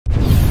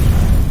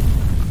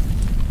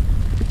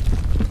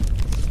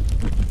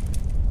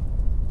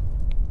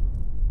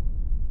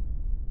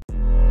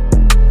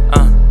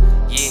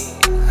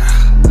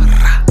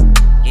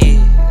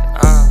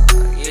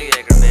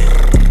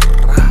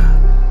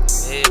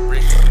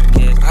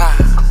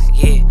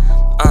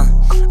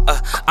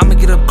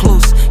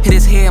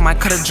I might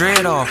cut a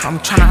dread off. I'm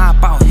tryna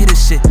hop out, hit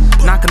this shit,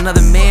 knock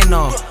another man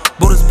off.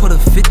 Boulders put a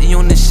 50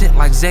 on this shit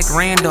like Zach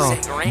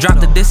Randolph.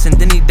 Dropped the diss and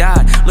then he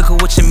died. Look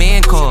at what your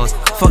man caused.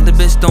 Fuck the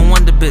bitch, don't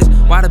want the bitch.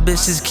 Why the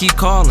bitch just keep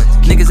calling?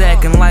 Niggas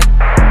acting like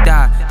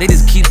die, they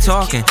just keep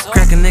talking.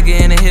 Crack a nigga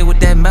in the head with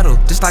that metal,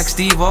 just like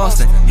Steve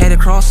Austin. Had to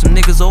cross some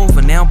niggas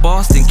over, now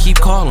Boston keep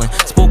calling.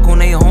 Spoke on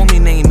their homie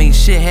name, ain't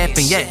shit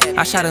happen yet.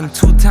 I shot him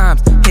 2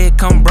 times, here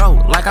come bro,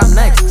 like I'm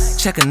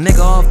next. Check a nigga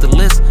off the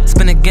list,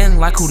 spin again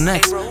like who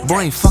next.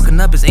 Bro ain't fucking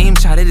up his aim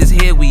shot, hit his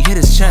head, we hit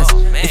his chest.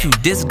 If you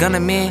diss Gunna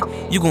Man,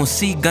 you gon'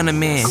 see Gunna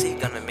Man.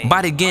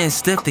 Body getting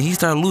stiff, then he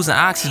start losing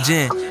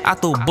oxygen. I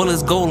throw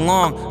bullets go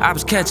long,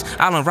 ops catch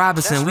Allen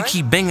Robinson. We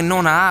keep banging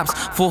on the ops,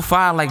 full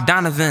fire like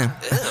Donovan.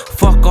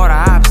 Fuck all the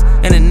ops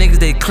and the niggas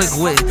they click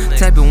with.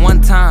 Tap it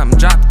 1 time,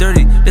 drop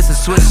 30, this a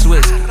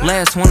switch.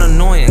 Last one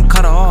annoying,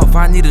 cut her off,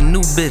 I need a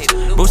new bitch.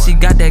 Bro, she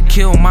got that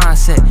kill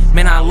mindset,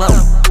 man I love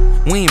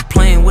her. We ain't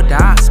playing with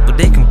the ops, but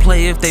they can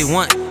play if they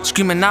want.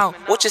 Screaming out,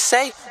 what you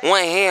say?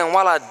 One hand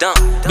while I dump.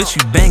 Bitch,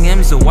 you bang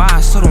M's or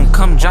Y, so don't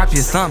come drop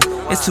your thumb.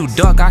 It's too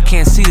dark, I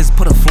can't see this,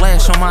 put a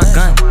flash on my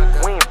gun.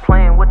 We ain't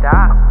playing with the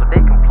ops, but they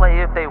can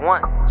play if they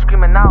want.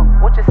 Screaming out,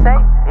 what you say?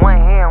 One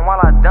hand while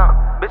I dump.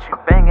 Bitch, you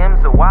bang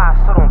M's or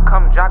Y, so don't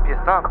come drop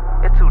your thumb.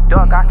 It's too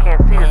dark, I can't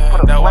see this,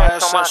 put a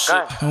flash on my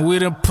gun. And we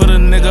done put a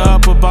nigga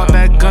up about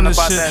that Gunna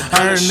shit.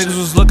 I heard niggas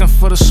was looking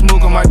for the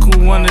smoke, I'm like,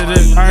 who wanted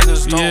it?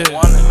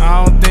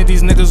 I don't think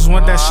these niggas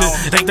want that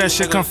shit. Think that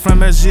shit come from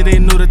SG, they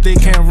knew that they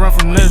can't run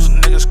from this.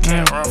 Niggas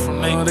can't run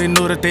from me. They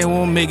knew that they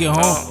won't make it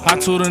home. I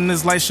told them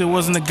this life shit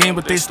wasn't a game,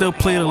 but they still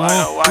played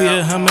along. We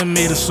hit him and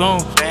made a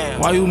song.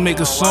 Why you make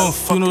a song?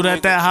 You know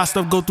that hot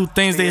stuff go through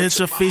things, they hit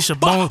your face, your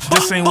bones.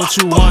 This ain't what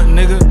you want,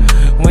 nigga.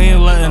 We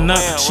ain't letting up.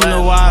 She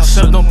know why I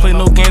shut, don't play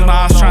no games,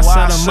 my eyes tryna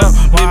set them up.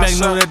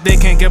 Maybach know that they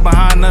can't get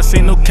behind us,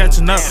 ain't no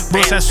catching up.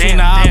 Bro said seen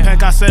the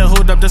iPack, I said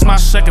hold up, this my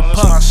second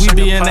puff. We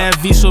be in that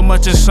V so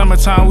much in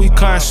summertime, we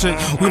car shit.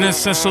 We done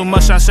sent so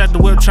much, I set the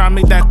whip, tryna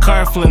make that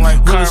car flip.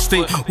 Real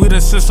estate, we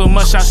done sent so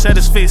much, I set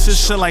his face,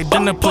 this shit like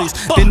dinner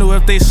plates. They knew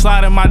if they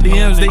slide in my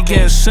DMs, they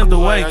getting sent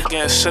away.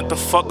 Getting sent the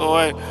fuck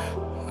away.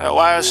 That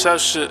YSF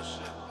shit,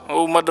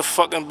 oh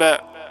motherfucking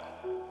back.